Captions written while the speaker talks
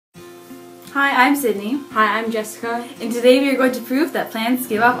Hi, I'm Sydney. Hi, I'm Jessica. And today we are going to prove that plants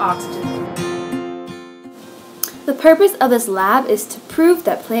give off oxygen. The purpose of this lab is to prove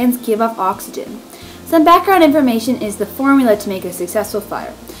that plants give off oxygen. Some background information is the formula to make a successful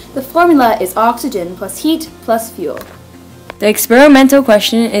fire. The formula is oxygen plus heat plus fuel. The experimental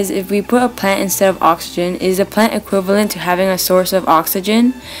question is, if we put a plant instead of oxygen, is the plant equivalent to having a source of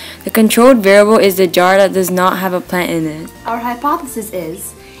oxygen? The controlled variable is the jar that does not have a plant in it. Our hypothesis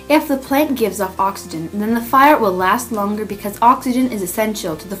is, if the plant gives off oxygen, then the fire will last longer because oxygen is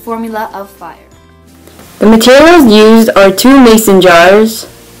essential to the formula of fire. The materials used are 2 mason jars,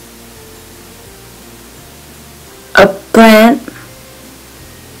 a plant,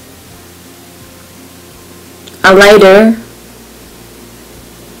 a lighter,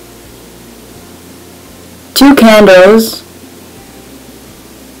 2 candles,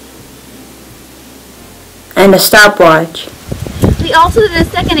 and a stopwatch. We also did a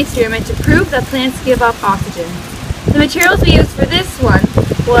second experiment to prove that plants give off oxygen. The materials we used for this one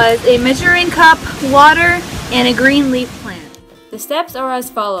was a measuring cup, water, and a green leaf plant. The steps are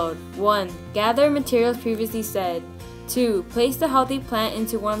as followed. 1. Gather materials previously said. 2. Place the healthy plant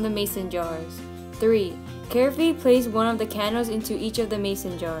into one of the mason jars. 3. Carefully place one of the candles into each of the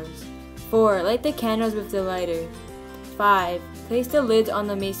mason jars. 4. Light the candles with the lighter. 5. Place the lids on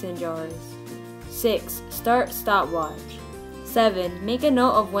the mason jars. 6. Start stopwatch. 7. Make a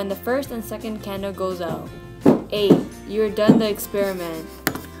note of when the first and second candle goes out. 8. You are done the experiment.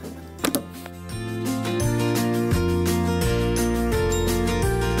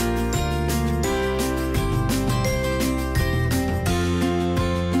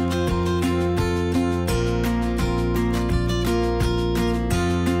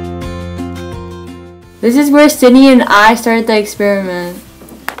 This is where Sydney and I started the experiment.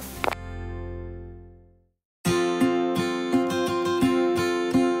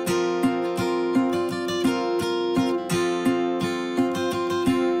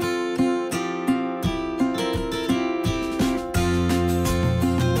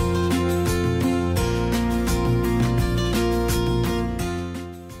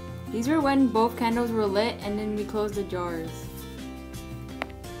 These were when both candles were lit, and then we closed the jars.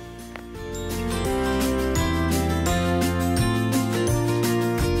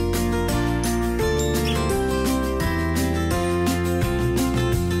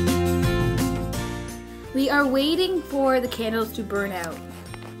 We are waiting for the candles to burn out.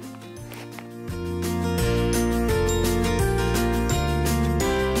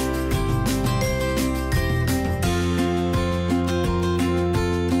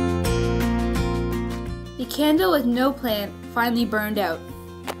 The candle with no plant finally burned out.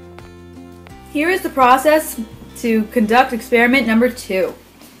 Here is the process to conduct experiment number 2.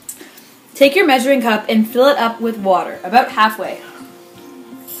 Take your measuring cup and fill it up with water, about halfway.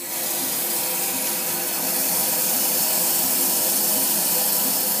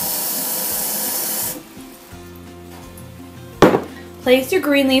 Place your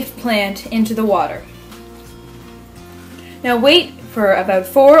green leaf plant into the water. Now wait for about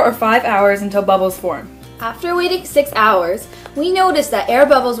 4 or 5 hours until bubbles form. After waiting 6 hours, we noticed that air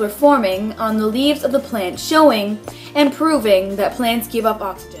bubbles were forming on the leaves of the plant, showing and proving that plants give up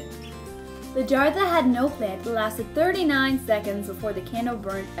oxygen. The jar that had no plant lasted 39 seconds before the candle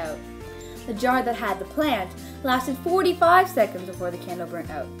burnt out. The jar that had the plant lasted 45 seconds before the candle burnt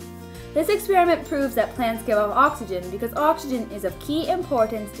out. This experiment proves that plants give off oxygen because oxygen is of key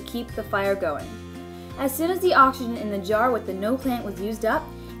importance to keep the fire going. As soon as the oxygen in the jar with the no plant was used up,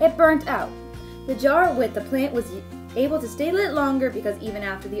 it burnt out. The jar with the plant was able to stay lit longer because even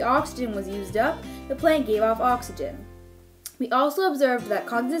after the oxygen was used up, the plant gave off oxygen. We also observed that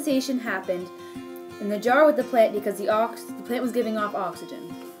condensation happened in the jar with the plant because the plant was giving off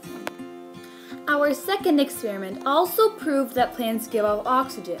oxygen. Our second experiment also proved that plants give off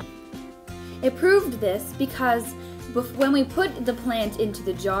oxygen. It proved this because when we put the plant into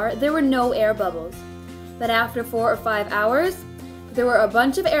the jar, there were no air bubbles. But after 4 or 5 hours, there were a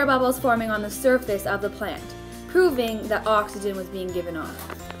bunch of air bubbles forming on the surface of the plant, proving that oxygen was being given off.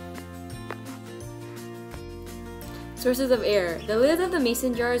 Sources of air. The lids of the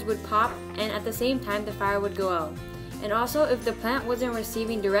mason jars would pop, and at the same time the fire would go out. And also, if the plant wasn't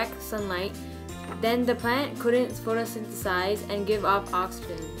receiving direct sunlight, then the plant couldn't photosynthesize and give off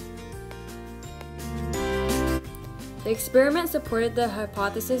oxygen. The experiment supported the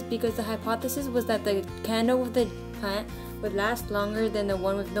hypothesis because the hypothesis was that the candle with the plant would last longer than the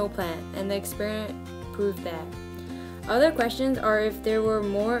one with no plant, and the experiment proved that. Other questions are, if there were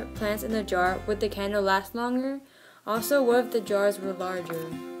more plants in the jar, would the candle last longer? Also, what if the jars were larger?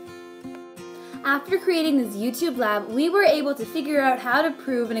 After creating this YouTube lab, we were able to figure out how to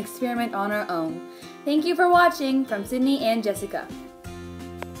prove an experiment on our own. Thank you for watching from Sydnie and Jessica.